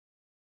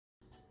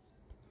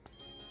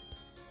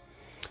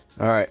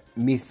Alright,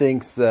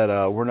 methinks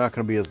that we're not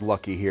going to be as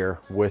lucky here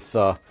with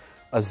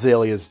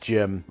Azalea's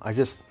gym. I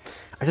just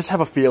have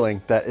a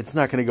feeling that it's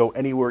not going to go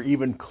anywhere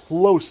even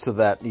close to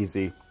that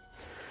easy.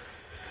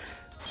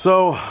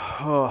 So,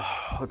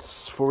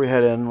 before we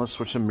head in, let's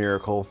switch to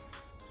Miracle.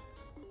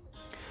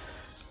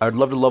 I would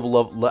love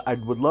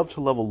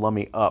to level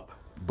Lummy up,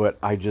 but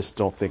I just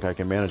don't think I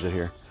can manage it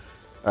here.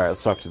 Alright,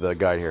 let's talk to the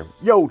guide here.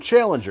 Yo,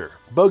 Challenger!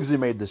 Bugsy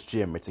made this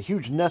gym. It's a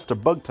huge nest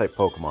of bug-type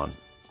Pokemon.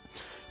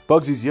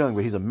 Bugsy's young,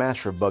 but he's a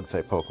master of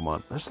bug-type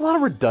Pokemon. There's a lot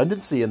of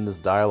redundancy in this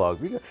dialogue.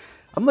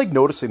 I'm, like,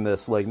 noticing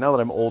this, like, now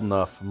that I'm old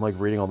enough, I'm, like,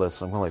 reading all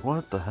this, and I'm like,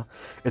 what the hell?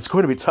 It's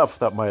going to be tough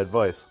without my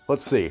advice.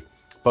 Let's see.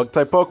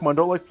 Bug-type Pokemon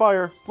don't like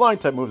fire.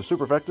 Flying-type moves are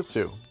super effective,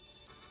 too.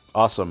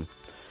 Awesome.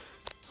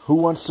 Who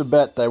wants to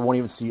bet that I won't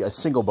even see a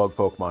single bug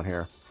Pokemon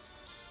here?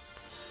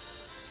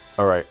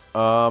 Alright,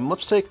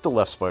 let's take the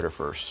left spider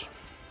first.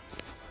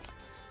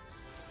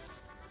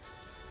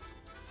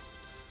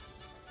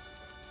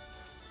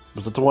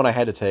 Was it the one I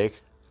had to take?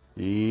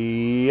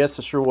 Yes,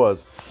 it sure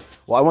was.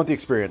 Well, I want the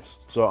experience,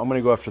 so I'm going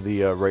to go after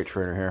the right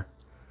trainer here.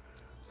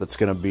 That's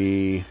going to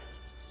be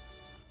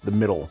the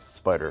middle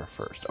spider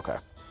first. Okay.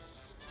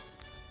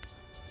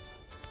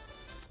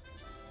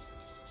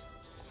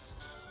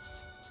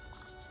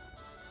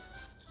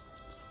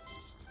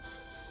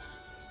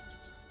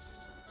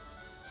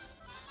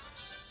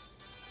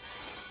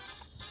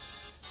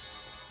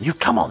 You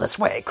come all this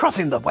way,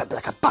 crossing the web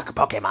like a bug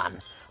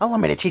Pokemon. Allow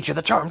me to teach you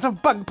the charms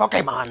of bug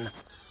Pokemon.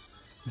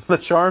 The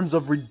charms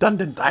of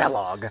redundant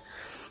dialogue.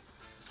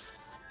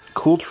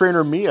 Cool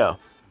trainer Mia.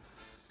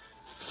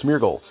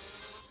 Smeargle.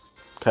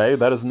 Okay,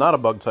 that is not a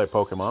bug-type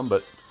Pokemon,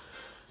 but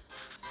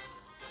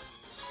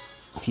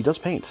he does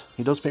paint.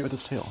 He does paint with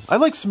his tail. I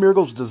like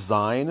Smeargle's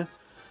design.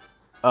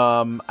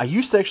 I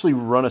used to actually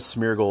run a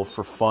Smeargle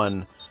for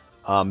fun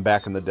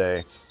back in the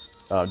day,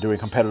 doing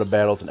competitive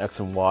battles in X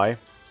and Y.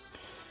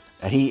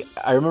 And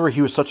I remember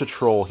he was such a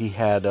troll. He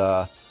had,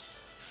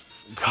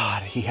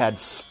 he had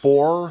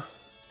Spore.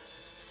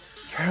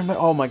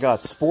 Oh my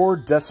god, Spore,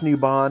 Destiny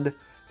Bond.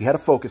 He had a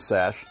Focus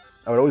Sash.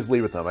 I would always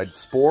lead with him. I'd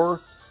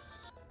Spore,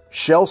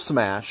 Shell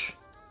Smash,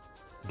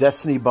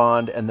 Destiny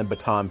Bond, and then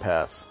Baton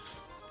Pass.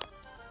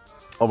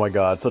 Oh my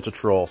god, such a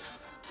troll.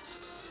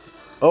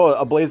 Oh,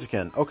 a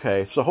Blaziken.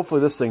 Okay, so hopefully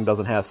this thing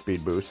doesn't have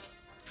Speed Boost.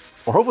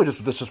 Or hopefully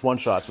this just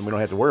one-shots and we don't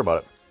have to worry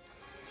about it.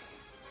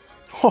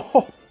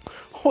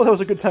 Oh, that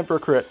was a good time for a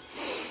crit.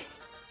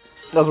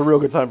 That was a real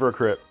good time for a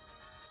crit.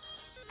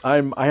 I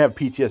have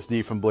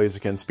PTSD from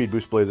Blaziken, Speed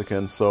Boost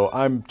Blaziken, so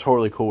I'm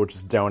totally cool with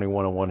just downing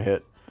one on one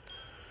hit.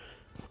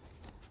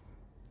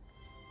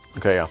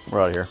 Okay, yeah, we're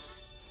out of here.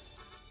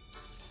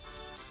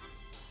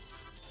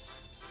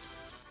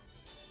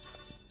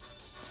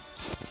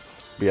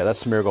 But yeah,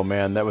 that's Smeargle,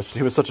 man.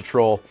 He was such a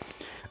troll.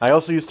 I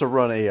also used to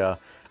run a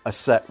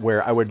set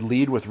where I would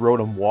lead with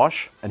Rotom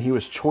Wash, and he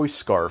was Choice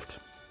Scarfed.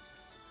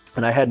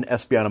 And I had an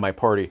Espeon in my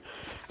party.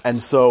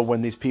 And so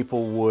when these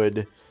people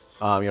would,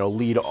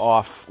 lead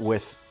off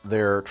with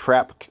their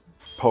trap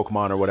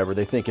Pokemon or whatever,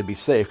 they think it'd be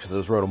safe because it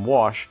was Rotom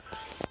Wash.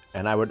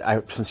 And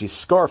since he's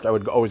Scarfed, I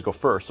would always go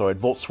first. So I'd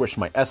Volt Switch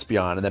my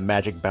Espeon, and then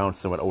Magic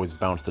Bounce, and would always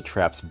bounce the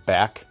traps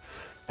back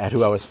at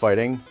who I was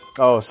fighting.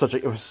 Oh,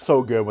 it was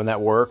so good when that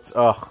worked.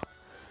 Ugh.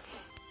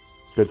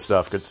 Good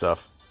stuff, good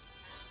stuff.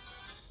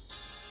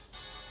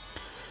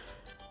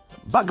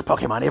 Bug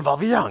Pokemon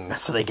evolve young,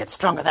 so they get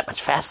stronger that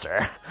much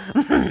faster.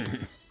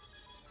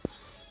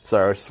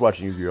 Sorry, I was just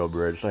watching Yu-Gi-Oh!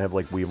 Bridge. I have,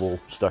 like, Weevil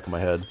stuck in my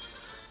head.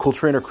 Cool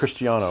trainer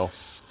Cristiano.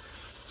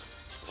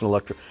 It's an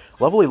Electro.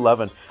 Level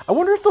 11. I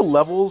wonder if the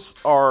levels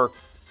are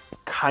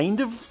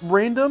kind of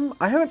random.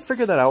 I haven't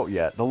figured that out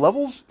yet. The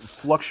levels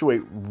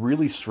fluctuate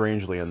really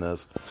strangely in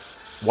this.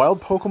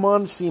 Wild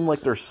Pokemon seem like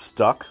they're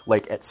stuck,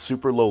 like, at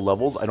super low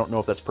levels. I don't know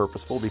if that's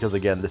purposeful, because,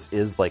 again, this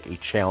is, like, a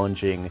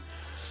challenging...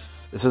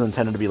 This is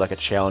intended to be like a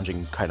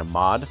challenging kind of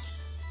mod,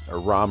 or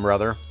ROM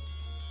rather.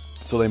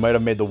 So they might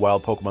have made the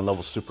wild Pokemon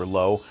levels super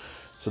low,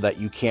 so that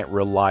you can't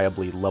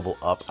reliably level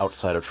up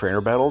outside of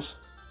trainer battles.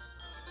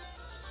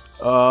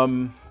 But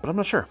I'm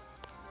not sure.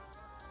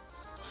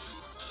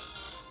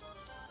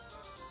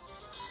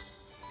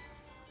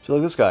 So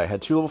like this guy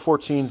had 2 level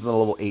 14s and then a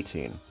level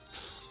 18.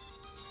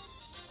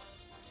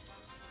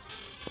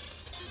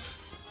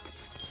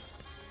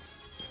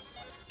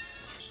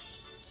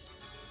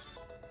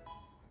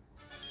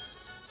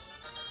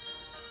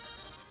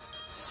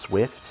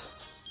 Swift?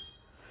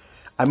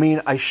 I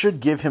mean, I should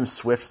give him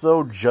Swift,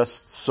 though,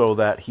 just so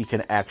that he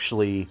can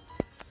actually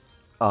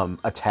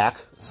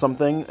attack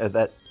something.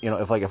 That,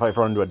 if I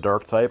run into a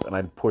Dark type and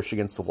I push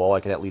against the wall, I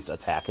can at least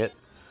attack it.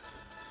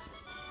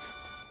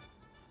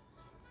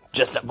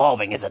 Just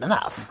evolving isn't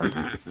enough.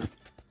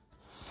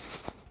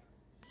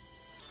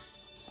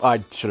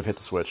 I should have hit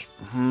the switch.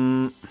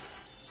 Oh,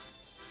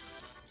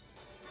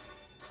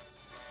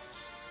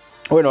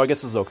 wait, no, I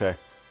guess this is okay.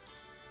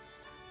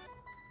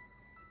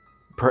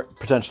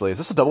 Potentially. Is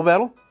this a double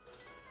battle?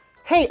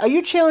 Hey, are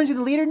you challenging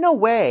the leader? No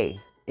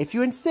way. If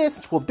you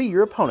insist, we'll be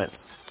your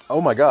opponents.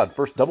 Oh my god,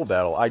 first double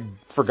battle. I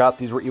forgot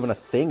these were even a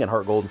thing in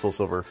HeartGold and Soul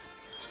Silver.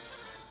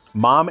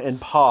 Mom and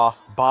Pa,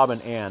 Bob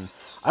and Ann.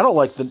 I don't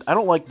like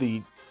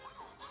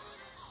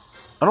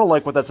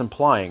what that's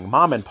implying.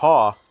 Mom and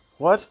Pa.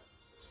 What?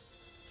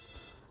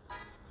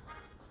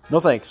 No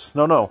thanks.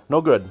 No, no.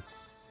 No good.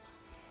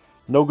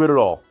 No good at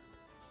all.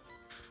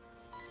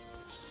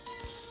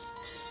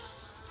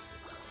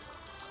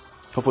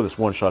 Hopefully this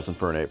one shot's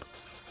Infernape.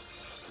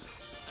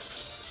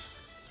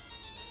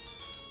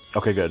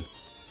 Okay, good.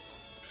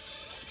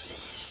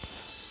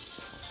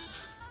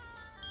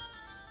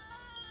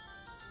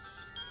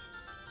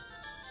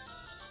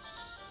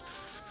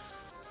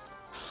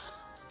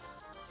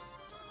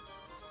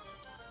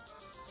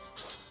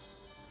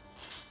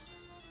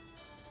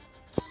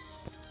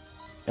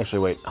 Actually,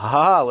 wait.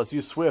 Haha, let's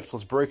use Swift.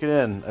 Let's break it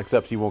in.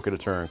 Except he won't get a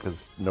turn,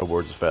 because no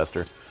boards is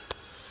faster.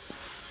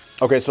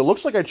 Okay, so it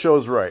looks like I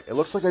chose right. It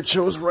looks like I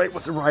chose right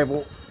with the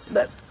rival.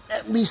 That,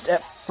 at least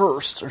at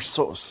first, or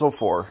so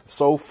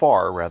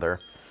far, rather,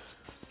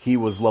 he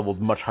was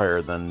leveled much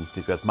higher than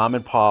these guys. Mom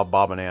and Pa,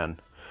 Bob and Ann.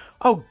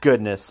 Oh,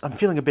 goodness. I'm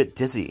feeling a bit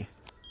dizzy.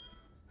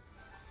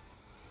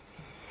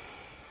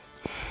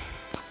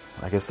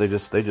 I guess they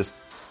just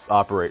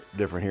operate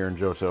different here in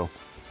Johto.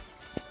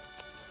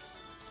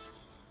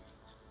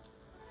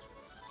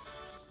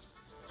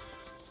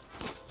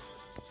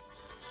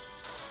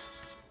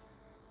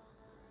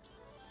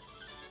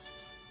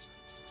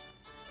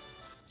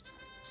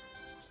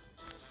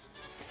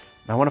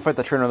 I want to fight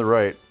that trainer on the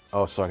right.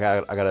 Oh, so I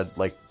gotta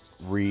like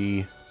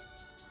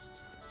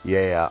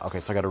Yeah. Okay,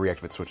 so I gotta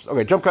reactivate switches.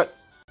 Okay, jump cut.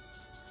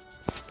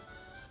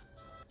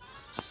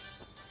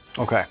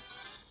 Okay.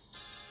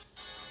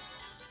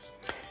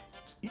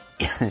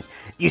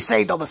 You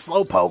saved all the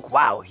Slowpoke?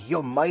 Wow,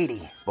 you're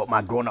mighty. But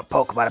my grown-up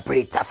Pokemon are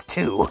pretty tough,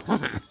 too.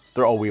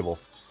 They're all Weevil.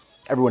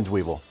 Everyone's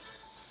Weevil.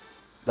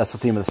 That's the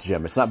theme of this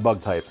gym. It's not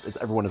bug types. It's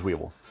everyone is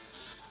Weevil.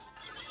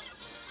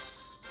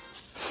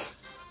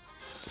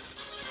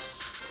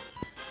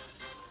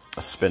 A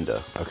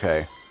Spinda.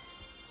 Okay.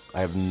 I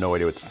have no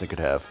idea what this thing could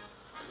have.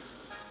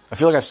 I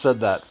feel like I've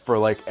said that for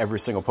like every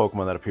single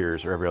Pokemon that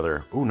appears, or every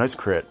other. Ooh, nice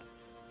crit.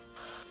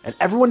 And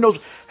everyone knows...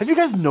 Have you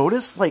guys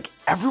noticed? Like,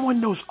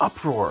 everyone knows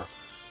Uproar.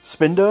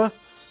 Spinda,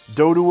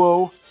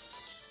 Doduo,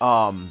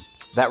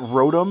 that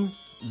Rotom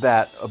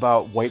that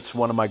about wiped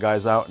one of my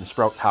guys out in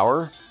Sprout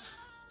Tower.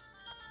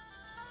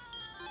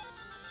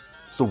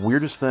 It's the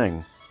weirdest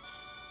thing.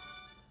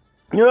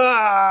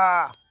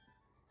 Ah!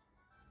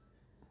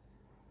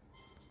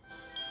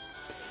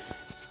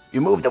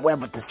 You move the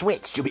web with the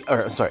switch, you'll be...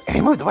 Or, sorry, if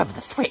you move the web with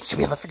the switch, you'll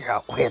be able to figure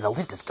out where the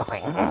lift is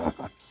going.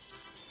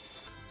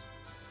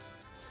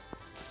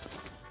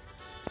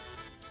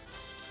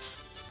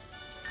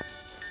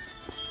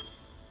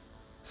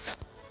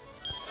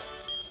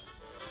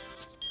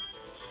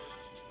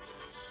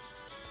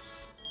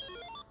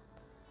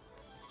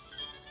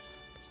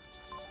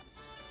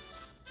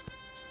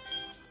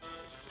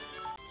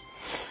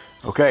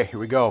 Okay, here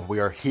we go. We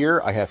are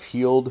here. I have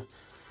healed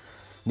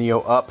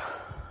Neo up.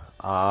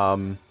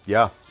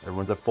 Yeah,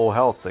 everyone's at full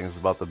health. I think this is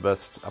about the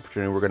best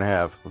opportunity we're going to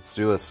have. Let's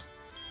do this.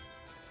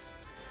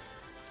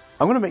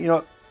 I'm going to make, you know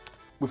what?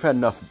 We've had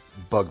enough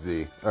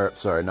Bugsy, or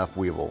sorry, enough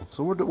Weevil.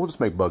 So we'll just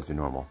make Bugsy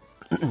normal.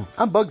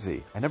 I'm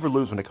Bugsy. I never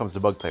lose when it comes to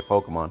bug-type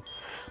Pokemon.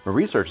 My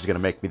research is going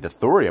to make me the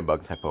authority on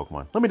bug-type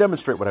Pokemon. Let me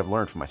demonstrate what I've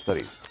learned from my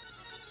studies.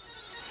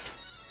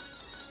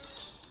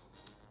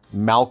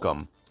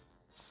 Malcolm.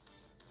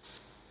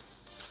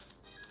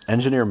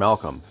 Engineer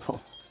Malcolm.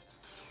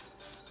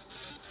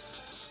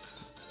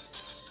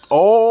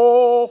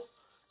 Oh!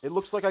 It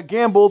looks like I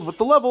gambled with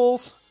the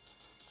levels.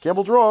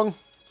 Gambled wrong.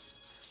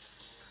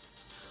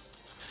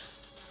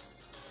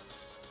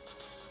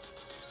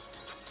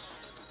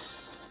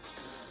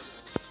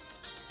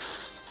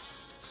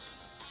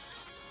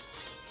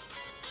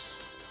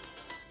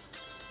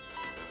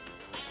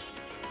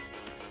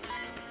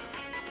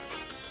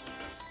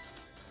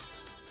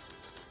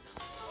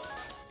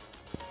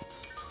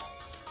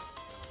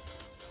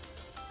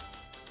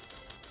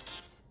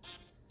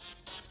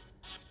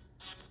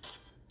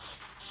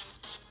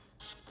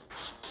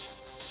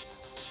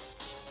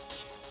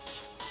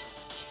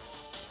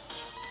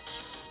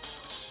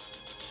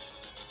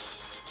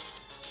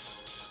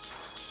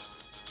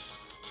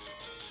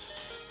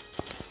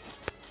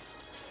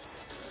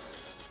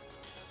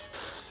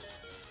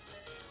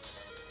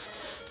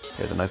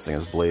 Okay, the nice thing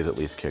is Blaze at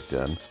least kicked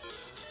in.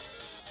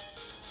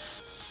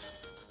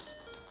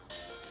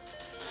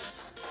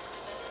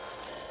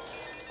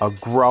 A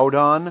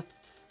Groudon?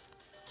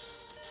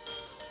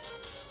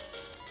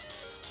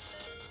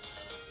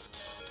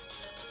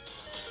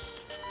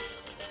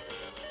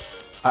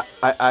 I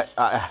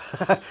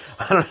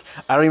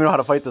don't even know how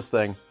to fight this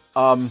thing.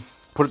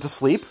 Put it to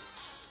sleep?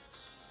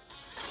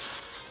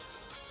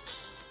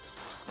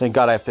 Thank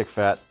God I have thick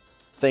fat.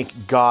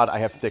 Thank God I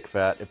have thick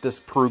fat. If this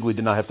Perugly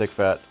did not have thick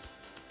fat.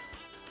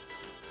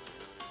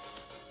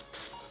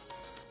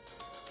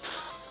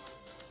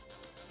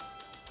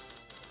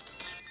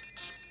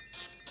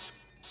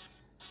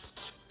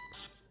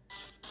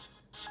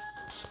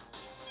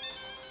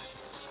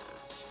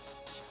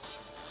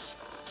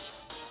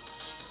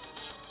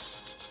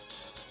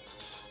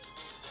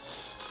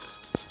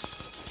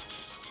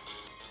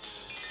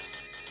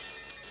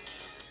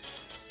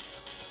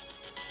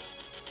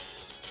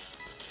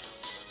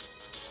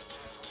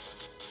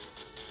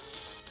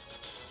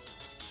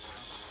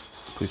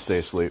 Please stay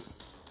asleep.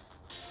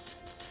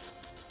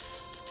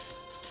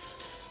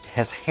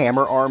 Has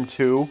hammer arm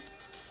too?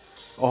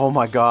 Oh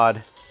my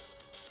god.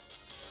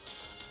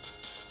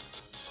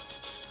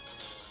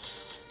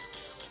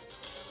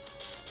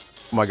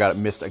 Oh my god, it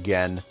missed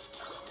again.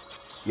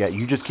 Yeah,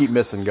 you just keep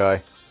missing,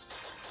 guy.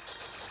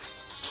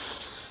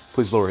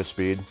 Please lower his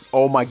speed.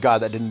 Oh my god,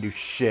 that didn't do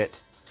shit.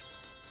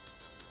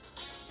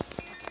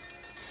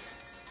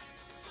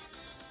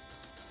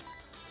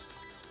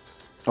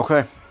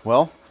 Okay,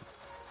 well,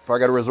 if I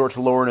gotta resort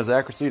to lowering his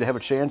accuracy to have a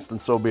chance, then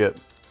so be it.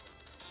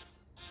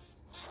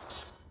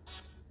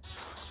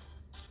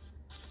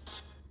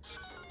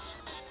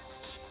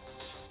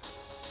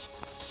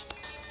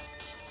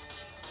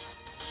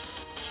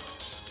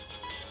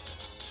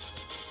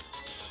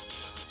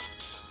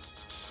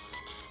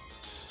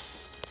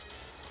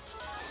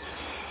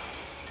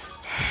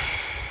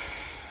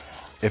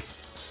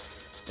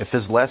 If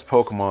his last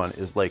Pokemon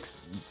is like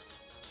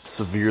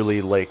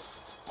severely like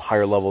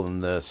higher level than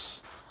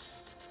this,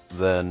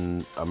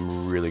 then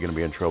I'm really gonna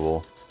be in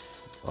trouble.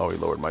 Oh, he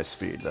lowered my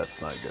speed. That's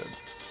not good.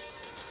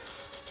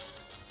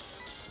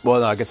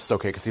 Well, no, I guess it's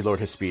okay because he lowered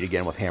his speed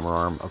again with Hammer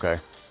Arm. Okay.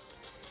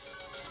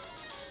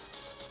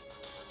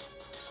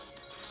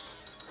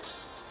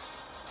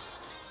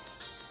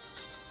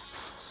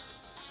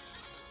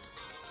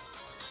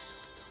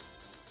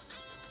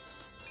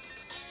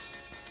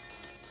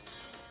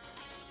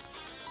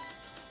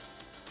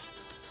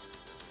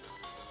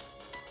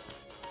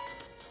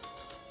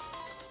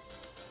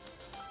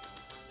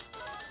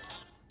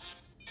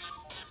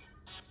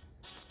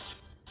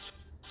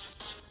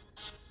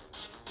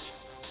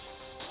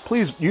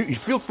 Please, you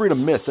feel free to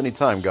miss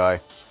anytime, guy.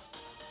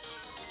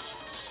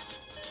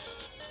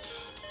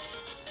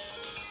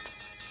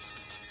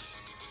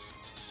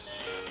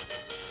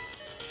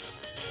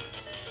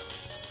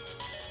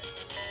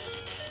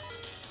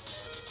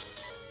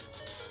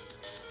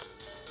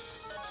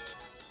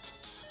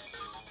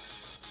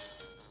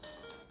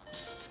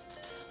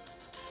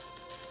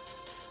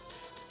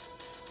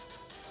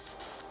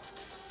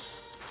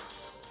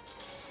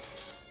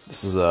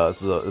 This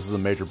is a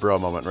major bro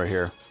moment right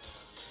here.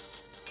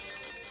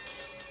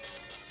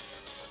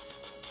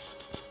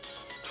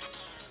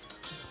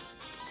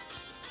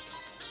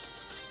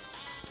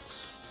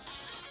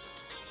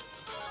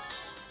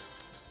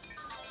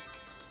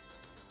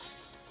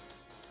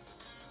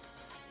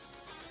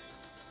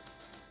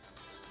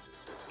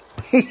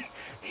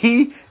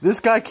 This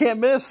guy can't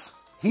miss.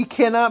 He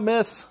cannot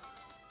miss.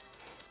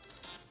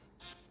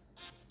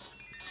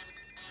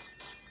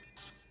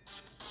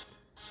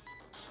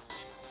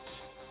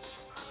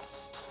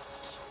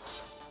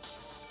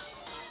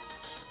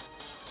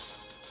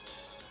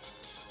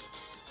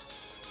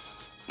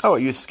 Oh,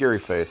 it used Scary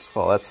Face.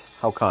 Well, that's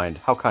how kind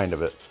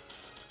of it.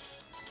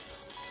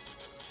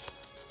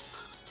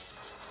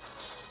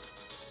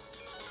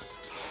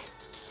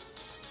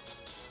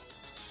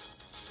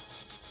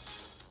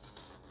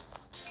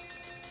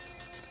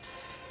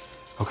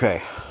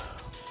 Okay.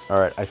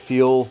 Alright, I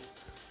feel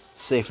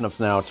safe enough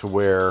now to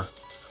where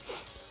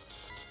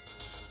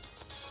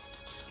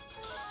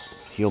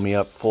heal me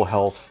up, full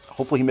health.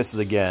 Hopefully he misses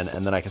again,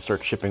 and then I can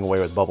start chipping away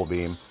with Bubble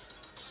Beam.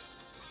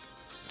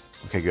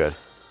 Okay, good.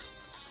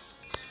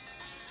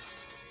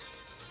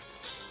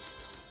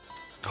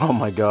 Oh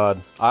my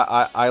god.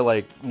 I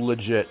like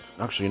legit...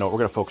 Actually, you know what? We're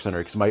going to focus on her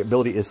because my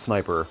ability is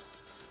Sniper.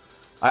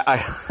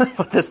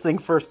 When this thing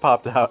first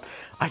popped out,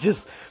 I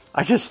just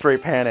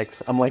straight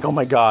panicked. I'm like, oh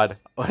my god.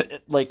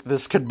 Like,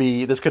 this could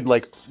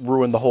like,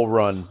 ruin the whole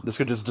run. This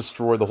could just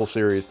destroy the whole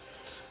series.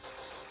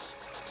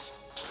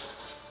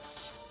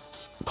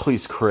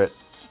 Please crit.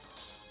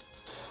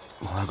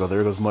 Oh my god,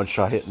 there goes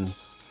Mudshot hitting.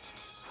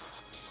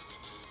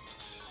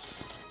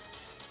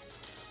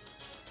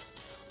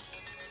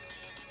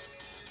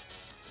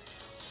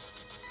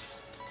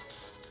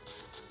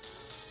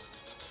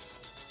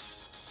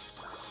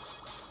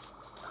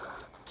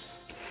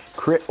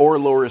 Crit or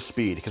lower his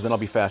speed, because then I'll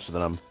be faster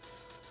than him.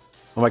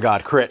 Oh my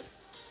god, crit.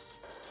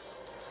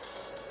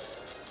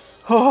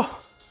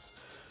 Oh,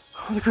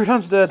 the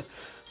Crouton's dead.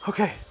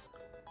 Okay.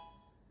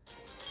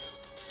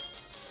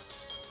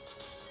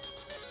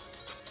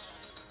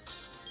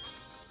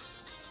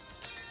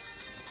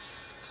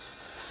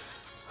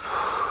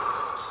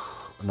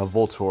 No,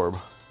 Voltorb.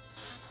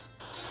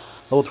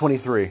 Level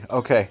 23.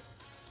 Okay.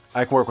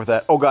 I can work with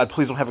that. Oh god,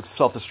 please don't have it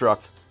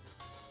self-destruct.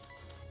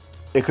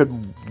 It could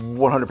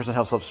 100%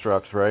 have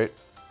self-destruct, right?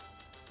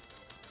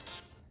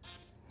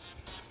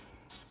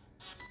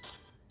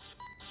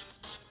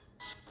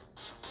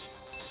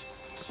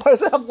 Why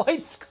does it have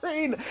light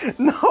screen?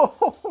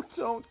 No,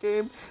 don't,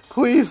 game.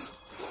 Please.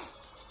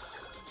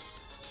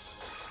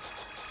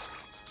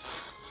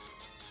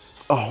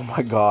 Oh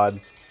my god.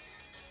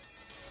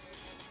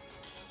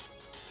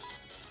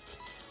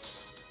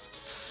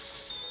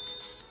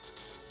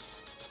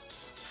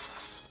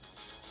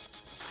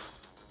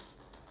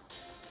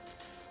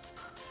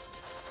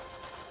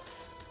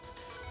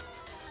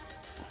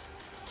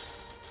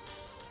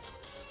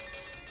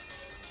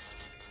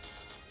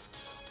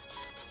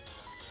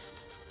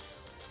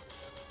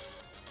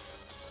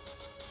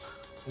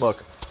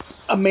 Look,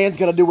 a man's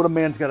got to do what a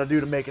man's got to do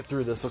to make it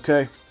through this,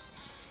 okay?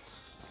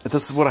 If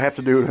this is what I have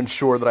to do to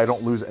ensure that I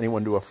don't lose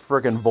anyone to a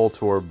friggin'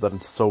 Voltorb, then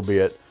so be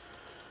it.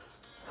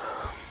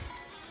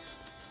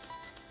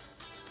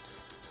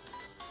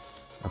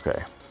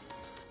 Okay.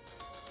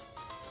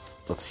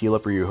 Let's heal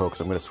up Ryuho, because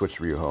I'm going to switch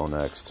to Ryuho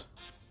next.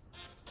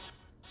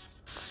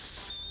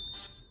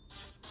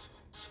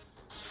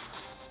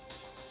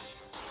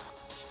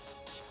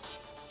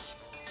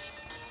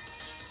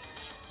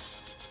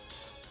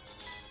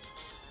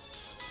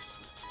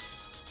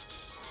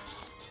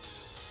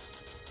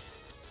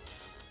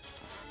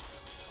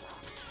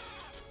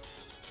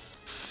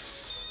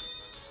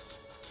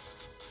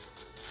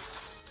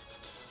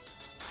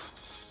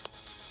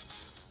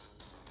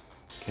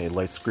 Okay,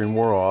 light screen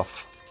wore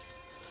off.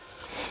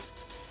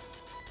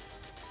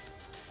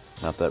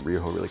 Not that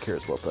Ryuho really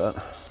cares about that.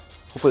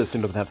 Hopefully this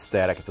thing doesn't have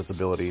static. It's its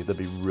ability. That'd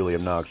be really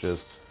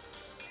obnoxious.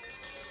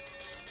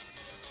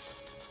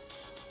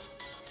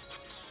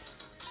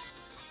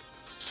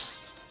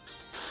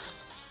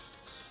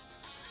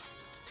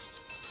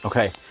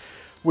 Okay,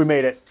 we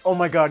made it. Oh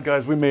my god,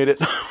 guys, we made it.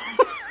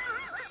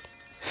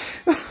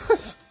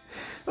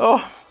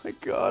 Oh my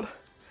god.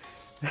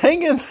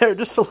 Hang in there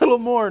just a little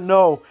more.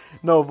 No,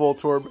 no,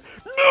 Voltorb.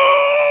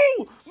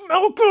 No!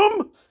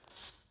 Malcolm!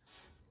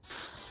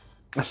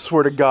 I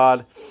swear to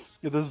God,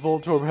 if this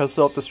Voltorb has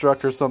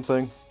self-destruct or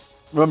something.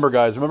 Remember,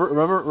 guys,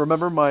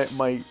 remember my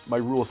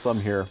rule of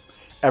thumb here.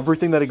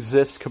 Everything that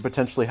exists could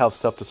potentially have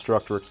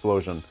self-destruct or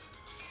explosion.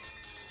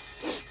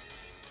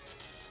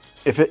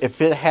 If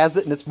it has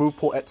it in its move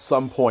pool at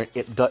some point,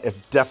 it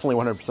definitely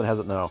 100% has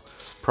it now.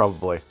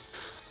 Probably.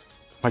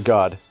 My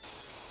God.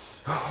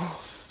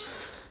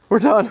 We're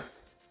done.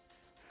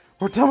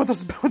 We're done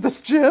with this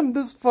gym,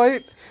 this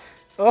fight.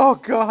 Oh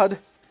God.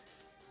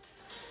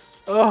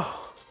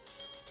 Oh.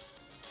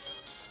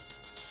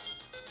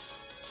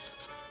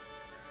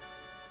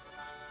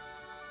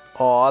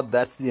 Aw,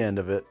 that's the end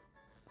of it.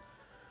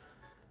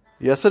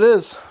 Yes, it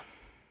is.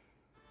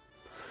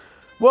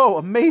 Whoa,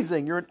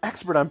 amazing! You're an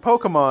expert on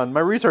Pokemon.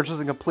 My research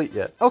isn't complete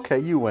yet. Okay,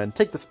 you win.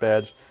 Take this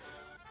badge.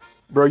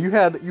 Bro, you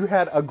had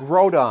a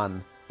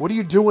Groudon. What are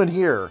you doing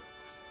here?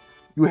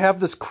 You have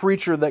this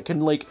creature that can,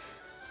 like,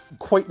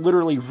 quite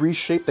literally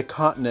reshape the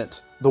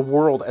continent, the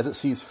world, as it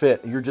sees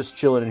fit. And you're just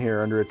chilling in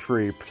here under a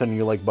tree, pretending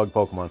you like bug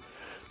Pokemon. Do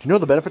you know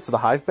the benefits of the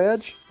Hive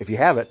badge? If you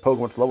have it,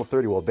 Pokemon to level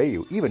 30 will obey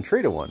you, even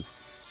traded ones.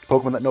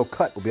 Pokemon that know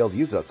cut will be able to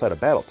use it outside of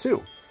battle,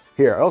 too.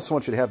 Here, I also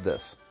want you to have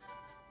this.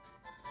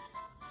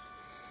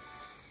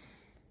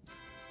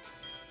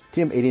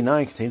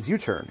 TM89 contains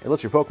U-turn. It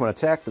lets your Pokemon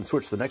attack, then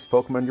switch to the next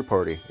Pokemon in your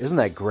party. Isn't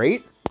that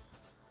great?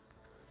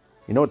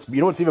 You know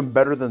what's even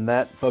better than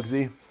that,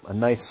 Bugsy? A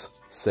nice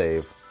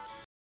save.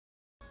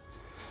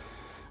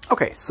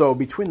 Okay, so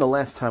between the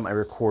last time I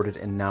recorded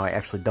and now I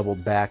actually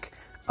doubled back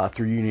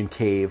through Union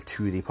Cave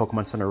to the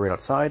Pokemon Center right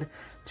outside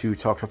to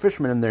talk to a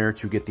fisherman in there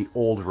to get the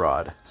old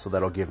rod. So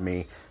that'll give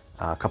me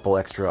a couple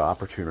extra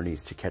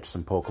opportunities to catch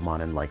some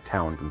Pokemon in like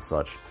towns and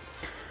such.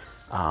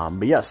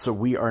 But yeah, so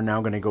we are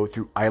now going to go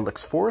through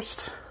Ilex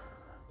Forest.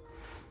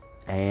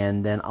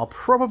 And then I'll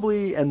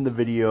probably end the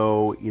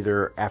video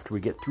either after we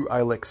get through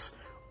Ilex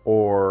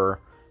or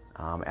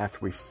after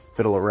we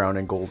fiddle around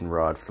in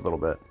Goldenrod for a little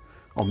bit.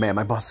 Oh man,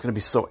 my boss is going to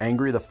be so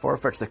angry. The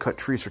Farfetch'd that cut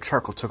trees for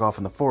charcoal took off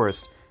in the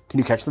forest. Can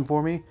you catch them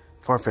for me?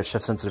 Farfetch'd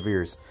have sensitive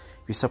ears.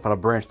 If you step on a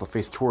branch, they'll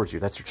face towards you.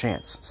 That's your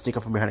chance. Sneak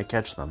up from behind and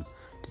catch them.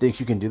 Do you think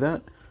you can do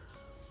that?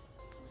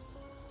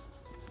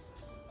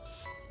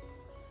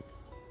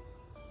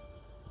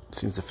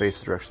 Seems to face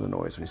the direction of the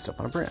noise when you step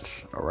on a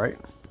branch. Alright.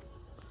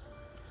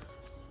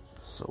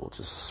 So we'll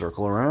just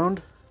circle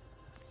around.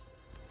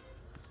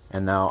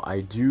 And now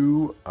I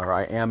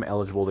am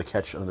eligible to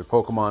catch another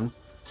Pokemon.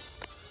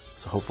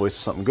 So hopefully it's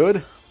something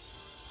good.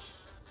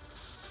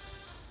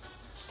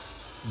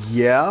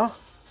 Yeah.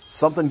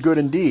 Something good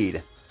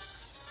indeed.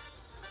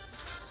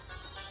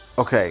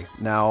 Okay,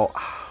 now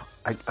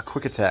a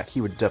quick attack. He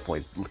would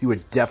definitely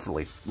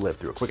live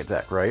through a quick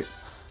attack, right?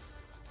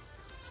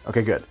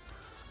 Okay, good.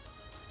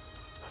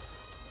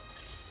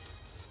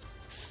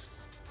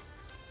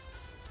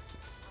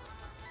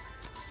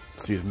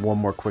 Let's use one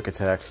more quick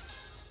attack.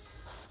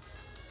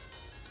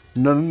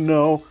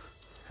 No.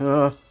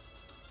 Oh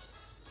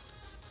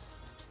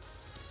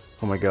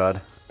my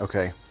god.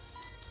 Okay.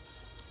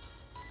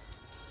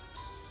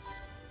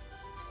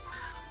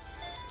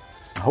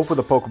 Hopefully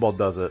the Pokeball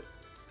does it.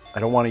 I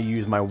don't want to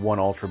use my one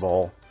Ultra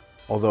Ball,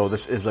 although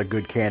this is a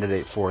good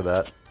candidate for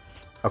that.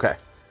 Okay.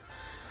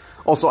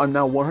 Also, I'm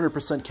now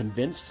 100%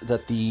 convinced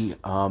that the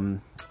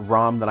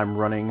ROM that I'm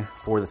running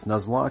for this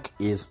Nuzlocke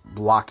is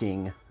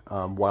blocking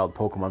wild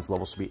Pokemon's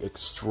levels to be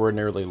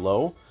extraordinarily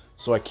low,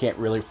 so I can't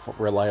really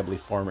reliably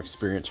farm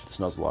experience for this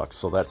Nuzlocke,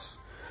 so that's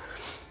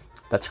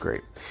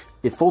great.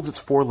 It folds its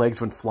 4 legs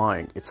when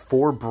flying. Its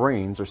 4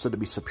 brains are said to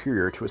be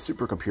superior to a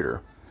supercomputer.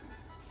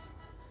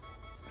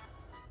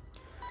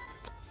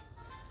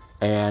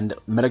 And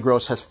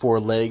Metagross has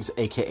 4 legs,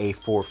 aka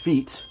 4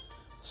 feet,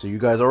 so you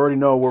guys already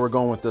know where we're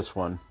going with this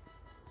one.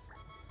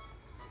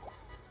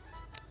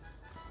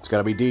 It's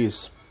gotta be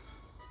D's.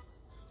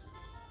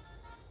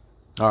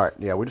 Alright,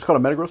 yeah, we just caught a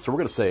Metagross, so we're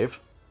gonna save.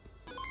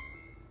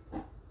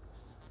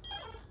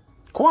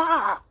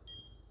 Quah!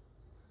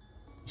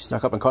 You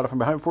snuck up and caught it from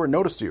behind before it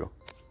noticed you.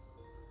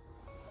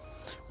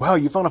 Wow,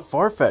 you found a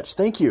Farfetch.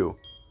 Thank you.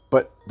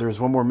 But there's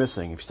one more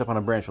missing. If you step on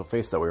a branch, you'll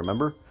face that way,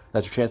 remember?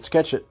 That's your chance to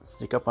catch it.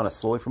 Sneak up on it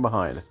slowly from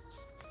behind.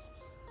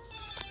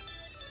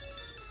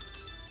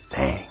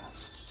 Dang.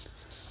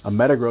 A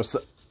Metagross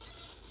that...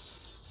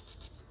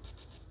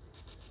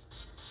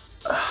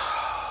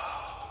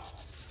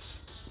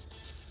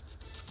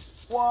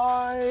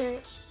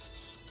 Why?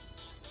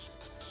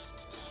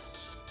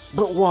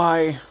 But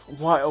why?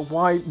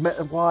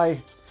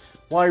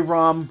 Why,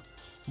 Rom?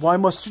 Why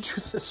must you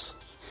do this?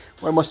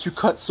 Why must you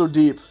cut so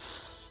deep?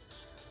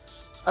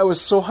 I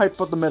was so hyped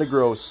about the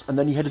Metagross, and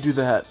then you had to do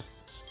that.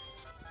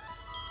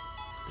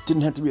 It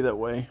didn't have to be that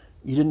way.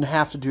 You didn't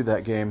have to do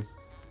that, game.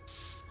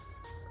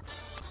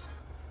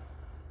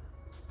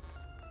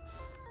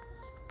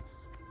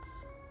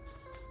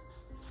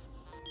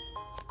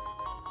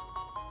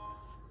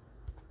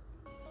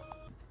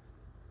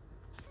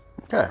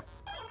 Okay,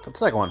 got the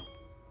second one.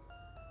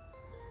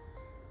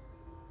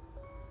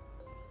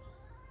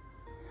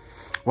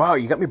 Wow,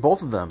 you got me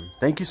both of them.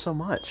 Thank you so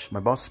much. My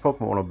boss's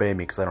Pokemon won't obey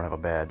me because I don't have a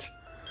badge.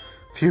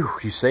 Phew,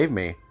 you saved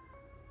me.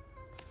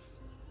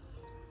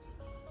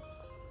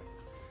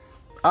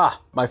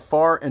 Ah, my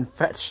far and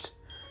fetched.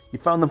 You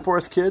found them for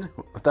us, kid?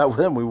 Without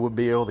them, we would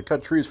be able to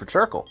cut trees for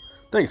charcoal.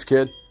 Thanks,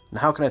 kid. And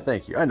how can I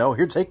thank you? I know.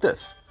 Here, take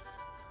this.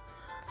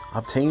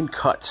 Obtain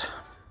cut.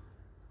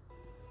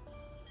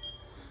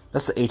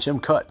 That's the HM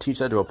cut. Teach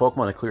that to a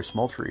Pokemon to clear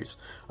small trees.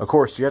 Of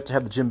course, you have to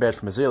have the gym badge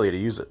from Azalea to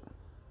use it.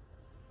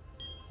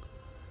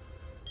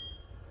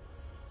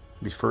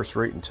 Be first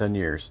rate in 10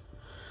 years.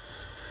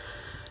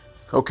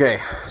 Okay,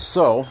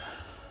 so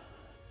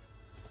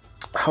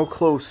how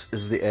close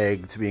is the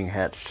egg to being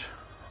hatched?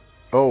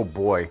 Oh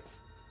boy.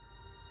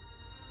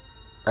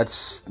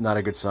 That's not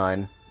a good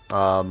sign.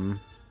 Well,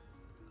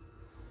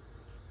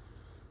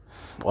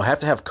 I have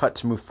to have cut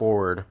to move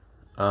forward.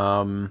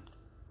 I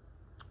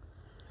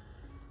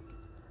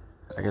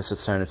guess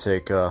it's time to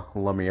take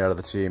Lummy out of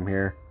the team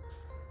here.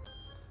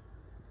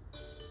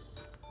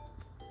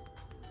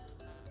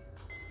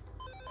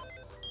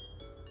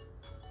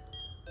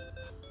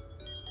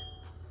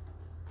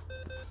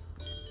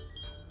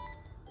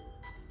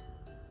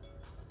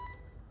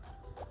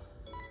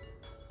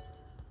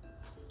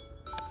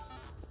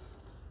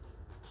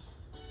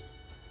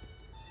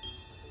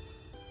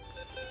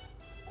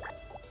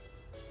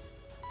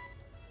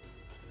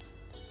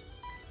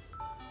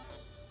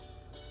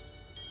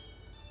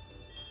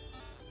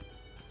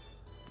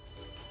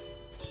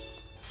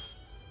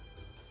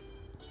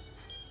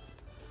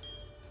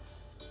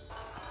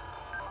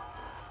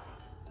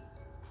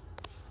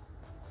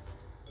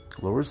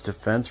 Lowers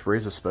defense,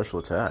 raises special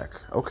attack.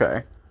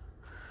 Okay.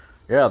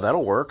 Yeah,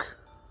 that'll work.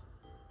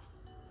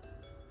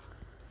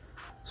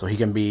 So he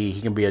can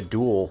be a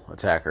dual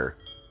attacker.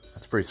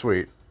 That's pretty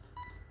sweet.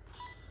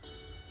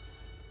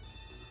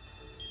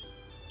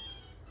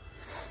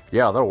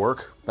 Yeah, that'll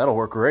work. That'll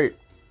work great.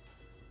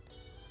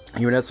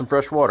 He even has some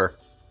fresh water.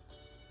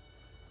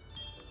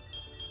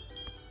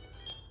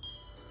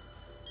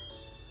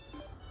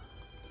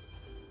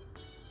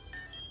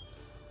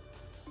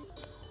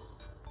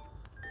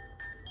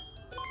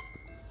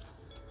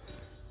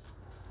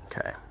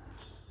 Okay.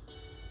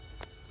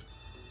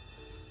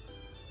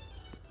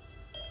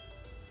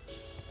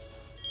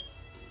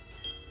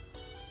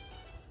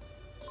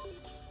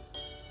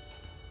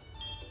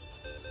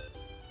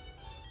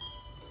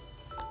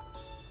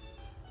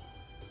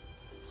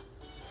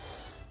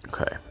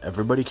 Okay,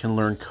 everybody can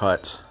learn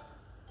cut.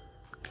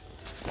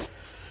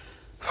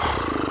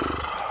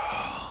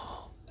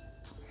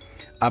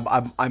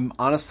 I'm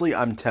honestly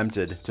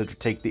tempted to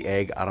take the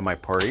egg out of my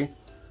party.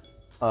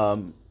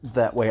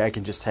 That way I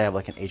can just have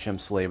like an HM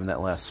slave in that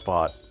last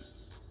spot.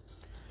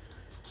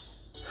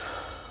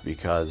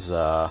 Because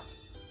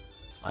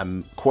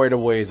I'm quite a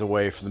ways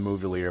away from the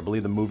move deleter. I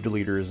believe the move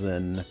deleter is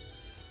in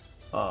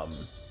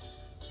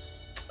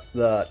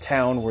the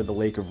town where the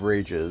Lake of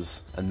Rage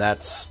is, and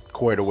that's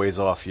quite a ways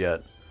off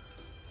yet.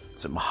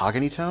 Is it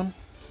Mahogany Town?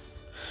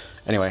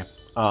 Anyway,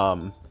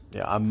 yeah,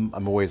 I'm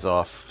a ways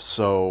off.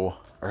 So,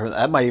 or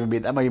that might even be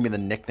the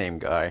nickname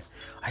guy.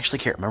 I actually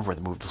can't remember where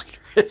the move deleter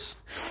is.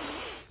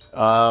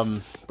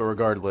 But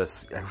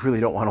regardless, I really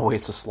don't want to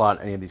waste a slot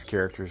on any of these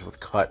characters with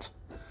cut.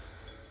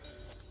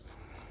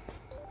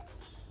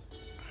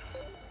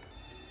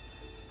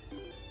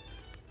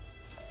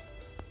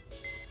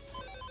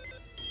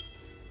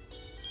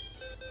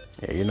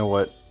 Yeah, you know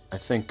what? I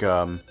think,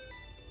 who's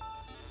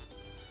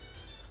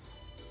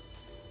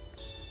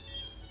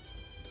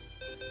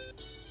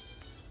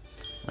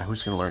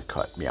going to learn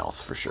cut?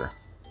 Meowth, for sure.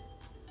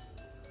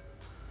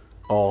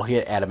 Oh, he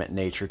had adamant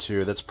nature,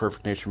 too. That's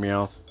perfect nature,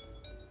 Meowth.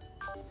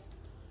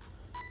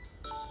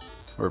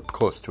 Or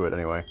close to it,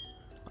 anyway.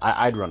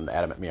 I'd run an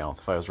adamant Meowth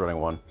if I was running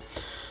one.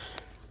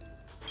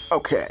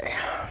 Okay.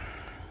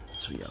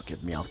 So, yeah, I'll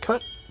give Meowth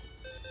cut.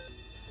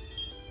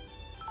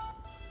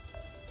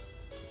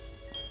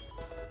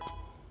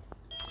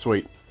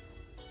 Sweet.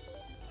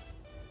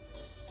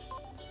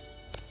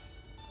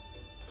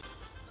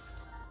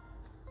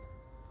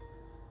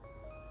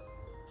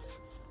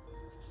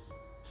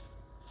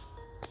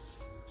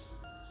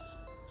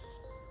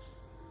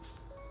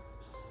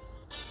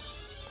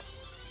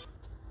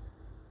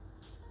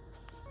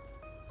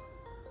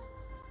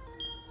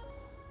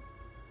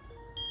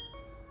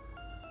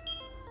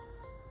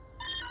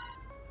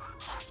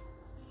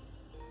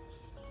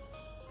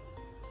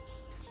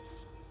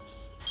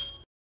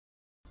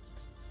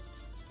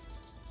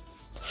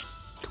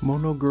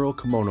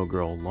 Kimono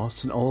girl,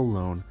 lost and all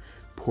alone.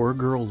 Poor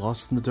girl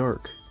lost in the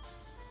dark.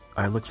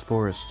 Ilex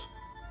Forest.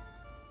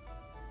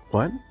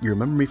 What? You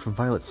remember me from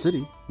Violet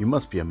City? You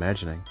must be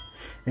imagining.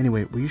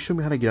 Anyway, will you show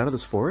me how to get out of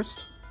this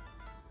forest?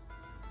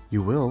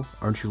 You will?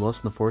 Aren't you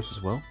lost in the forest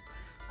as well?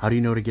 How do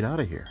you know to get out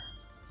of here?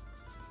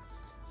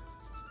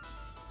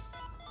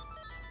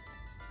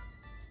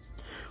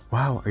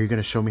 Wow, are you going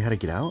to show me how to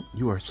get out?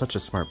 You are such a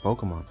smart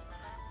Pokemon.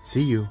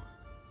 See you.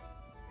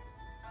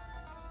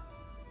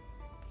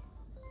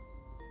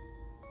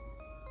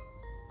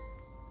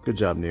 Good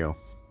job, Neo.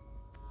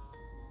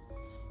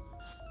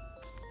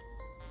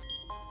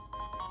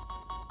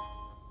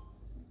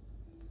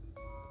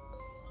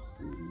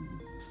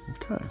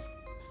 Okay.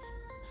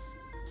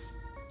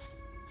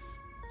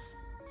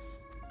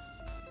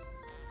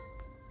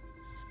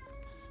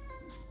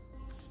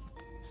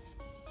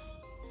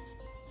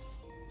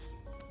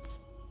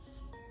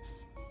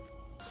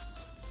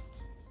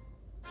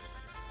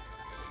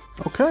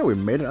 Okay, we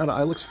made it out of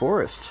Ilex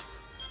Forest.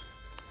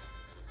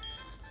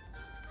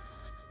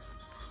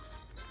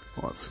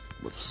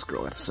 What's this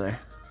girl got to say?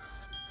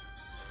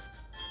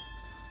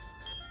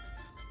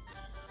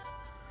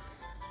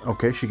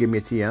 Okay, she gave me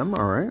a TM.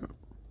 Alright.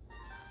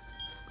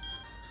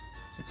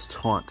 It's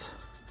taunt.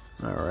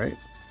 Alright.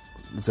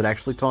 Is it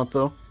actually taunt,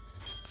 though?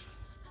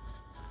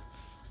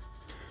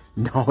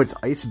 No, it's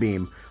Ice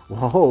Beam.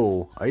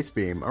 Whoa, Ice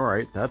Beam.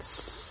 Alright,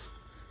 that's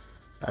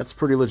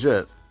pretty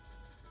legit.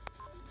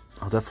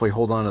 I'll definitely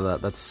hold on to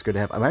that. That's good to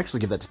have. I might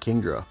actually give that to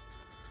Kingdra.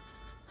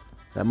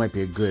 That might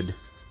be a good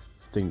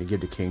thing to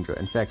give to Kingdra.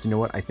 In fact, you know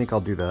what? I think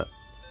I'll do that.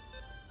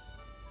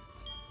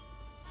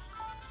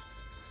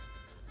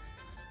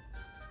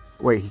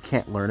 Wait, he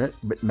can't learn it,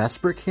 but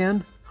Mesper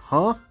can?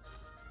 Huh?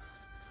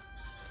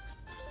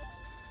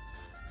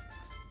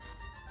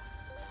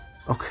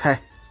 Okay.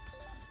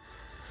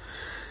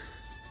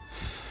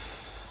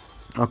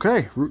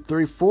 Okay, Route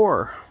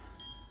 34.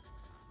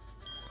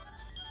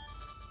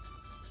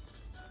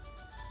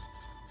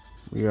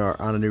 We are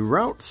on a new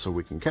route, so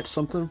we can catch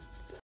something.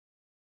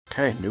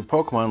 Okay, new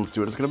Pokemon. Let's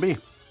see what it's going to be.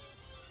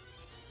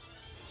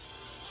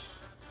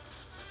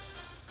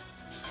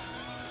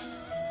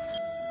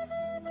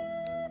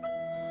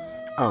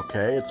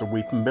 Okay, it's a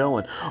Weeping Bill,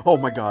 and oh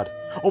my god,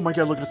 look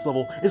at this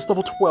level. It's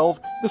level 12.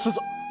 This is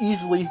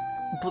easily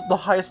the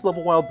highest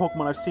level wild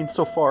Pokemon I've seen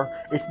so far.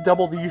 It's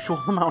double the usual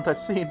amount I've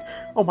seen.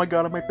 Oh my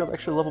god, I might be able to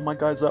actually level my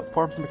guys up,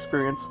 farm some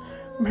experience.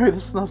 Maybe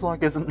this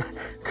Nuzlocke isn't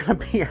gonna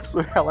be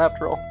absolute hell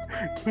after all.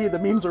 Okay, the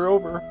memes are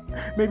over.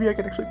 Maybe I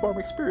can actually farm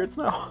experience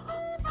now.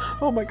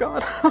 Oh my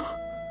god.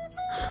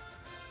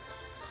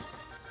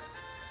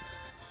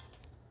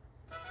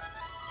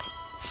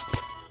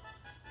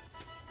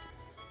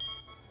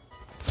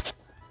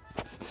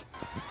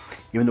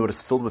 Even though it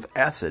is filled with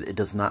acid, it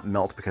does not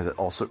melt because it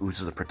also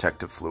oozes a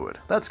protective fluid.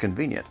 That's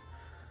convenient.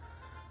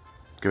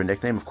 Give a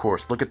nickname, of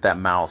course. Look at that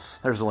mouth.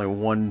 There's only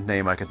one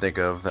name I can think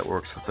of that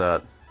works with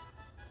that.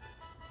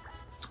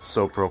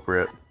 So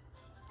appropriate.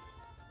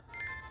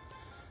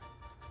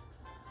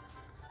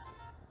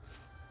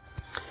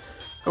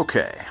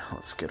 Okay,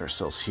 let's get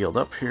ourselves healed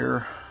up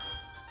here.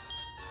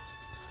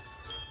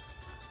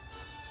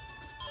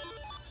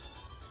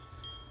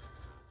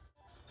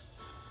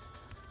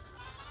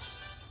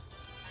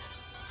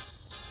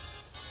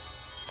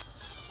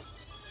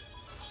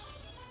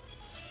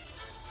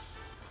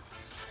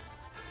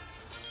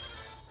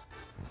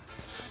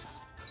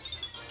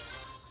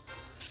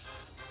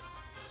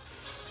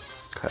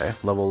 Okay,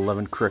 level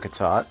 11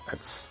 Kricketot.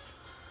 That's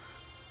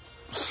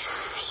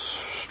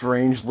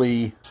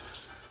strangely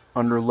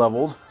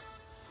under-leveled.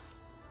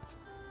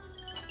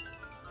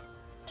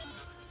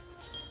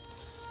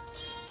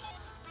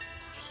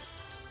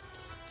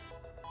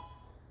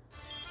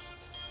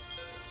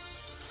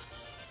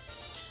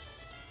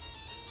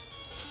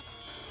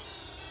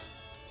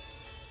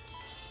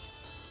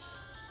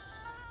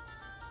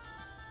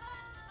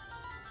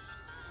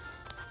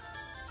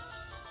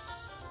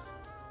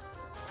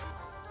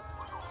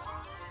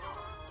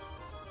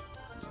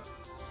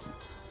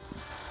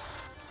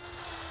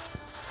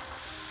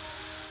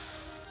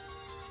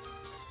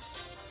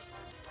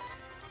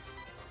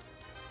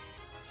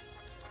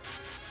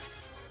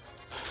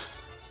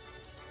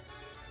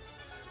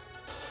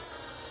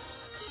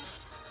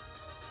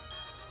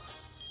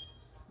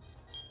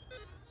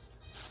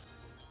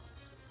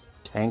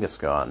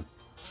 Kangaskhan.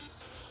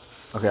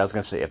 Okay, I was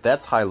going to say, if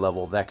that's high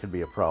level, that could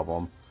be a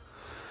problem.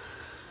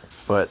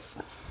 But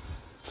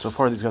so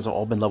far, these guys have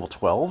all been level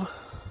 12.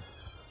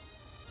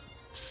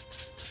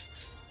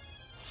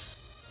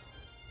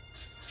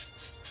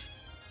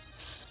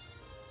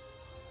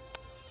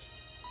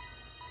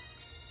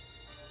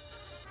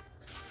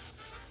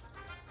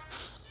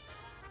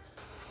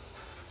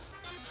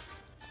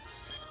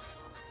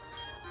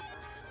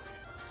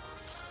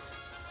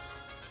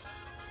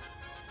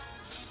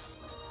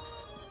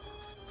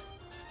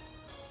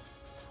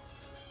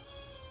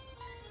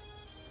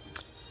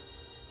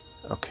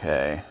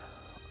 Okay.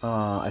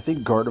 I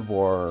think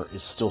Gardevoir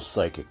is still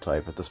Psychic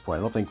type at this point.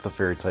 I don't think the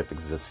Fairy type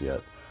exists yet.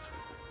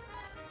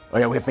 Oh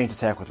yeah, we have Faint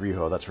Attack with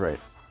Riho, that's right.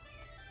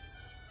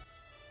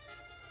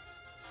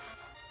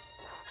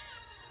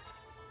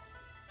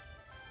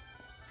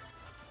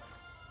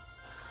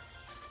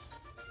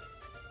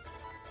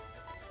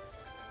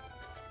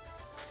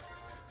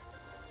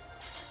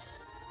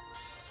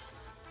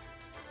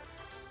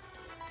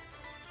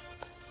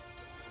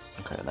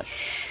 Okay, that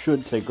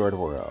should take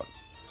Gardevoir out.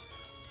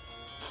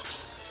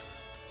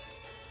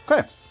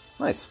 Okay,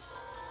 nice.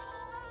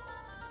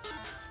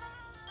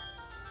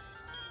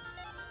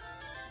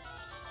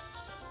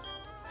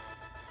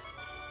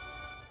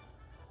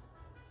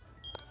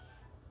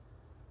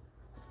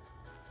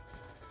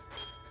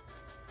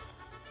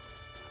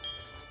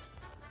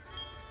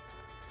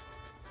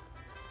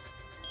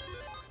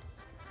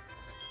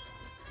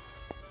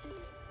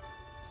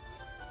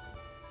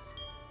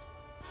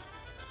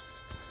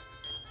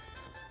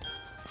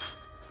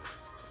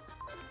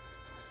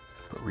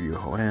 Put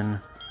Ryuho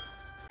in.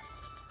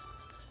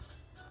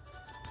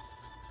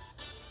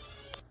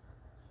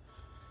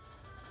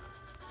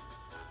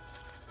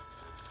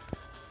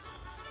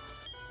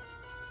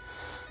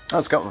 Oh,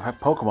 it's got my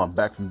Pokemon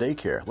back from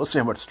daycare. Let's see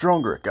how much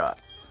stronger it got.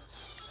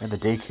 And the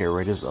daycare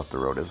right is up the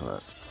road, isn't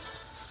it?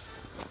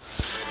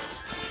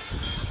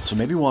 So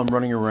maybe while I'm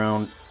running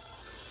around...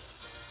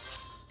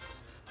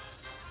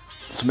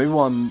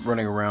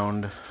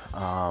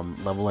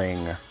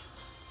 leveling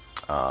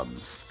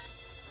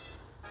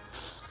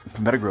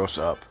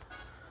Metagross up,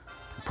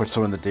 put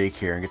someone in the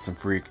daycare and get some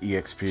free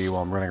EXP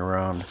while I'm running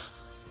around.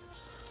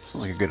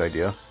 Sounds like a good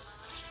idea.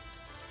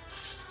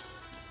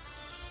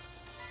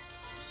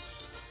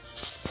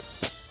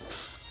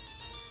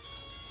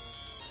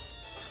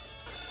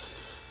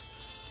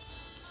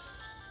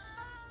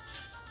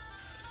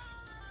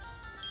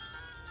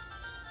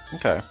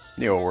 Okay,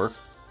 Neo will work.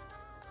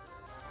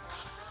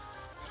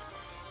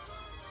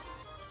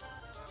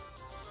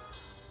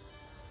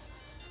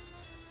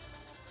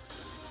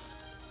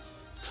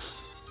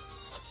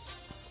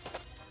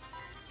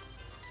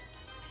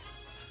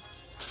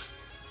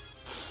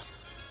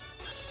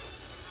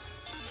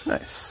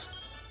 Nice.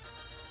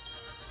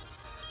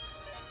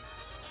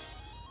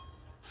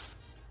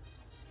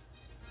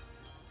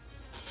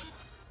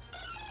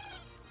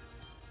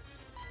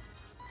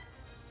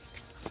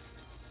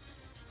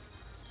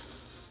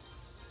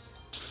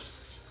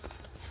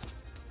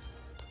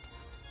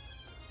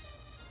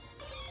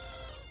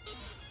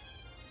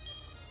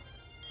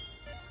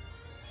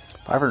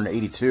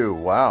 $582.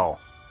 Wow.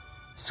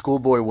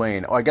 Schoolboy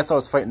Wayne. Oh, I guess I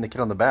was fighting the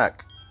kid on the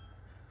back.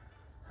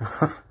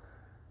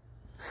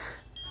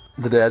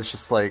 The dad's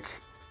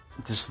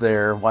just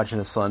there watching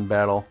his son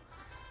battle.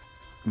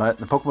 The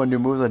Pokemon knew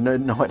moves I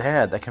didn't know it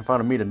had. That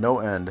confounded me to no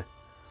end.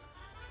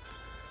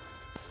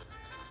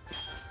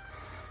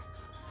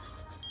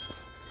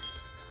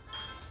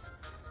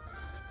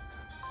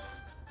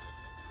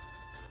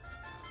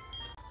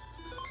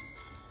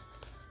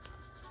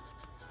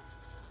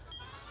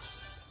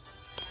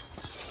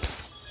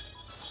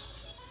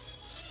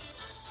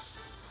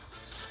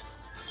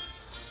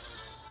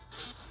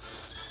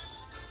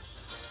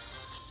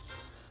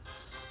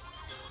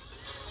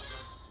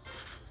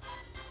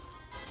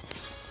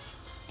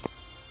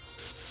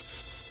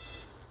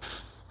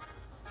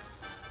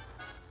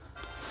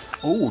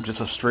 Oh, just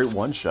a straight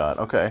one-shot.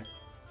 Okay.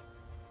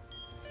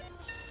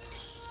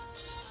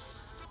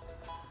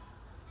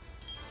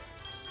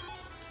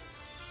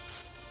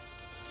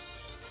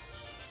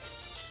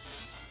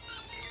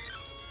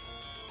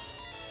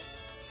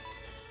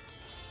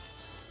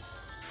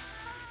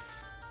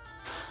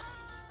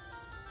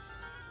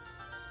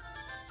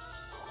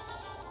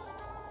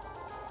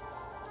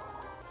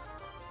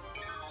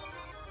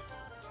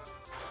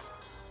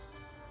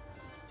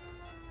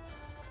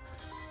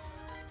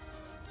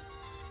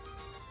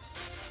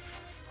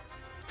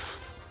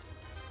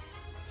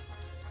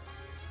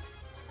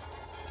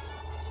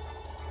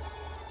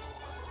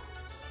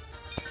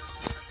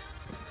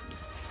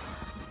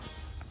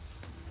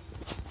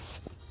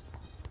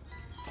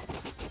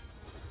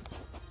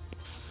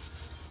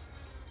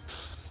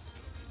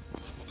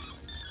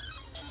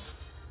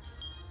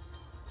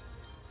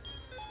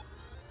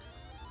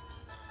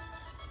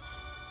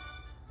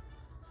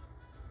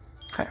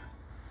 Okay.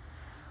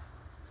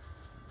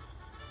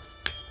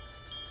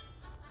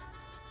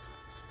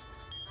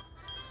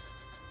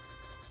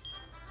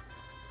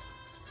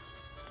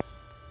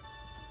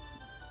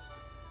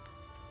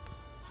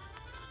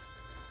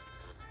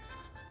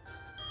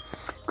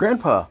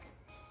 Grandpa!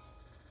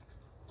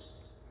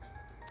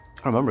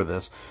 I remember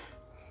this.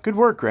 Good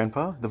work,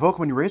 Grandpa. The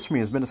Pokemon you raised for me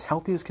has been as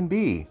healthy as can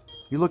be.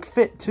 You look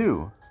fit,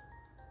 too.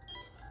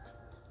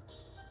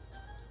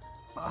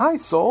 Hi,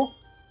 Soul.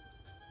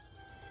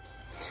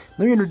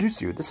 Let me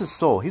introduce you. This is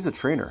Soul. He's a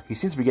trainer. He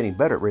seems to be getting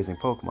better at raising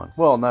Pokemon.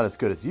 Well, not as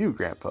good as you,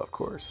 Grandpa, of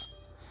course.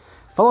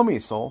 Follow me,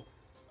 Soul.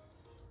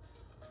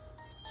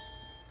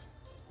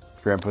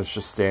 Grandpa's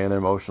just standing there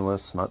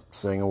motionless, not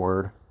saying a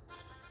word.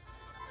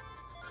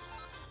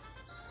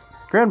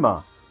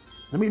 Grandma,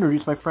 Let me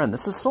introduce my friend.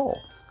 This is Soul.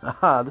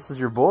 Haha, this is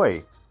your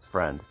boy,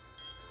 friend.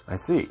 I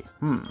see.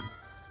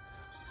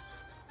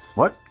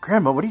 What?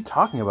 Grandma, what are you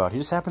talking about? He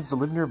just happens to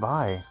live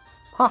nearby.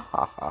 Ha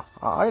ha ha.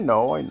 I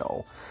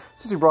know.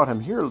 Since you brought him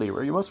here,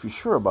 Leroy, you must be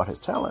sure about his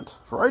talent.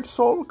 Right,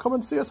 Soul? Come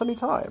and see us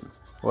anytime.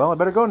 Well, I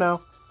better go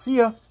now. See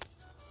ya.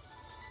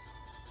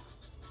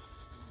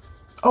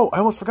 Oh, I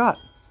almost forgot.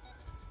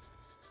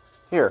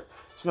 Here,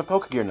 it's my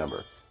Pokegear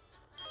number.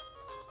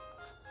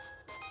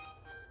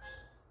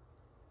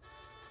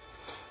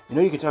 You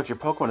know you can talk to your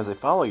Pokemon as they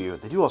follow you.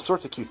 They do all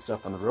sorts of cute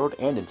stuff on the road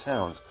and in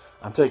towns.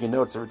 I'm taking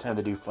notes every time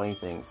they do funny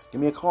things. Give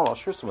me a call and I'll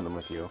share some of them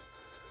with you.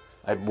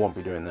 I won't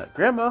be doing that.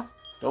 Grandma,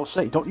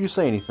 don't you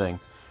say anything.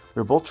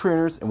 We're both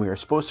trainers and we are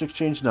supposed to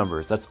exchange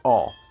numbers. That's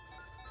all.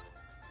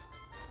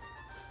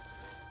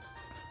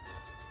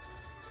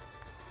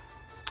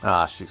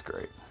 Ah, she's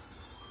great.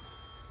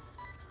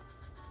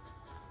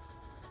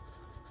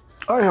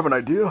 I have an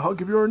idea. I'll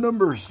give you our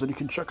numbers. Then you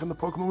can check on the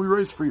Pokemon we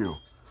raise for you.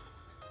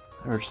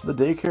 There's the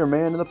daycare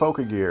man and the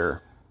Pokegear.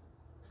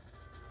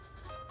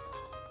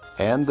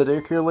 And the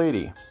daycare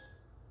lady.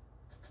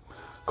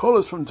 Call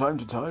us from time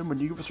to time when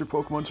you give us your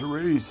Pokemon to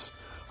raise.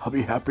 I'll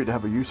be happy to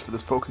have a use for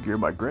this Pokegear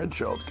my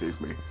grandchild gave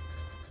me.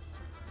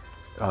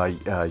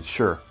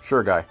 Sure,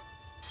 guy.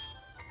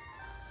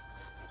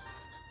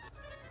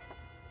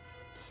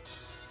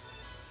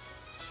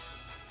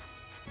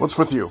 What's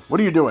with you?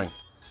 What are you doing?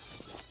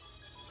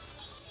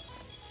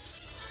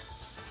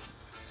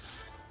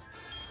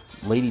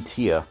 Lady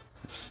Tia.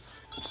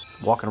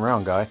 Just walking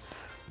around, guy.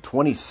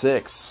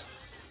 26.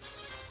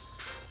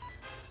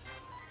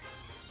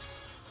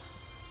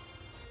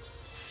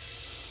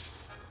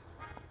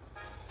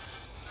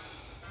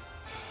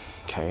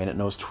 Okay, and it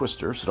knows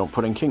Twister, so don't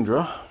put in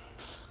Kingdra.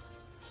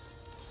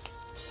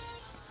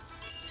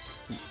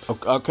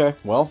 Okay,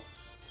 well.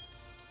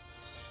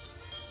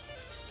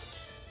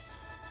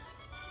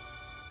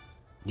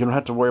 You don't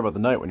have to worry about the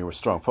night when you're a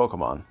strong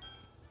Pokemon.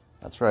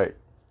 That's right.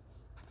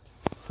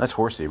 Nice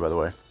horsey, by the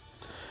way.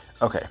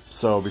 Okay,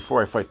 so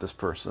before I fight this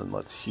person,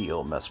 let's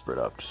heal Mesprit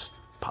up. Just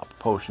pop a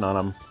potion on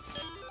him.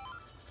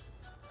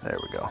 There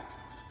we go.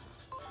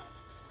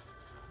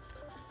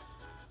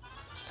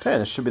 Okay,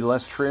 this should be the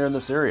last trainer in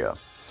this area.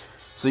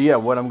 So yeah,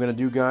 what I'm going to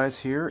do, guys,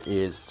 here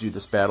is do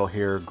this battle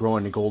here, grow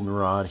into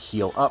Goldenrod,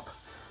 heal up.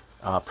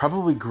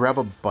 Probably grab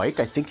a bike.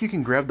 I think you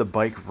can grab the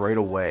bike right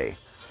away.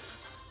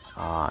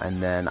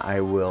 And then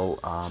I will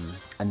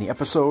end the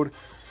episode.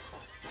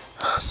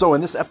 So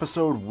in this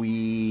episode,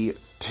 we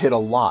did a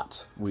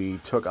lot. We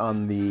took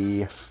on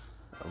the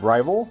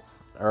rival.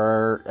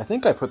 Or I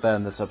think I put that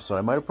in this episode.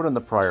 I might have put it in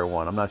the prior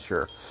one. I'm not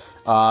sure.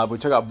 We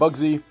took out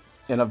Bugsy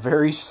in a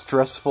very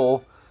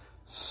stressful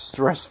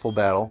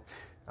battle.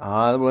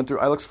 We went through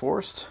Ilex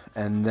Forest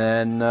and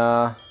then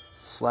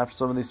slapped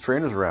some of these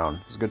trainers around.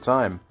 It was a good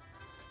time.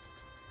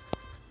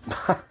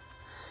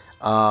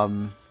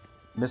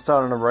 Missed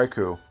out on a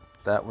Raikou.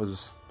 That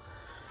was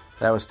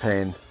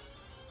pain.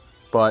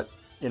 But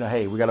you know,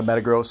 hey, we got a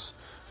Metagross.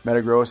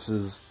 Metagross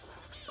is,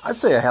 I'd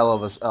say, a hell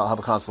of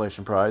a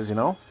consolation prize. You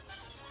know.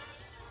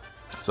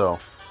 So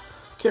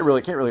can't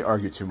really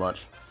argue too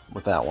much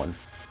with that one.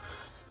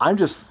 I'm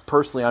just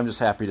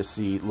happy to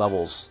see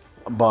levels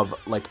above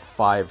like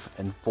 5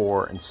 and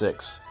 4 and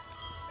 6.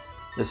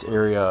 This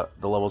area,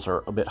 the levels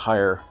are a bit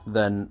higher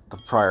than the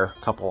prior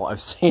couple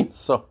I've seen,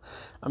 so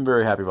I'm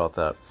very happy about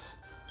that.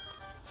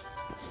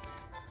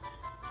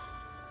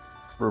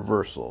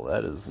 Reversal,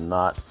 that is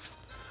not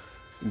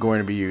going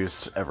to be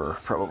used ever,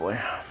 probably.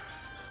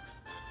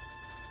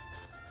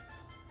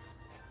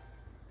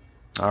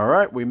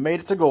 Alright, we made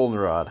it to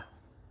Goldenrod.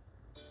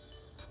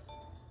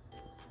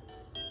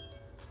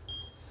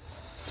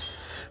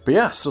 But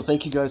yeah, so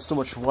thank you guys so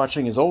much for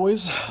watching as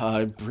always.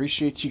 I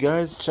appreciate you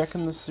guys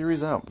checking this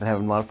series out. Been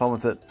having a lot of fun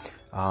with it.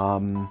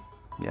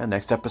 Yeah,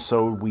 next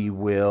episode we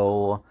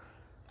will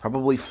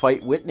probably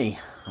fight Whitney.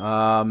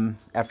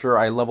 After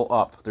I level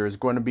up. There's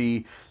going to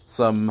be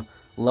some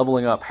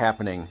leveling up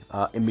happening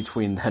in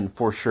between then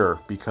for sure.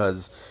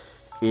 Because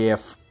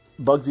if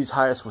Bugsy's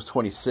highest was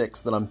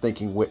 26, then I'm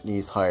thinking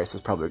Whitney's highest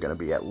is probably going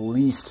to be at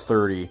least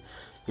 30,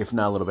 if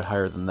not a little bit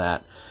higher than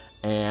that.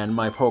 And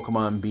my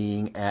Pokemon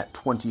being at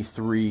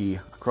 23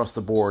 across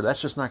the board,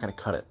 that's just not going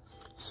to cut it.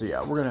 So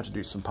yeah, we're going to have to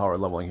do some power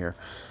leveling here.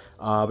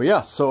 But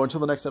yeah, so until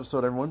the next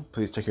episode, everyone,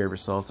 please take care of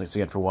yourselves. Thanks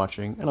again for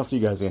watching, and I'll see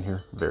you guys again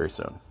here very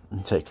soon.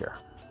 Take care.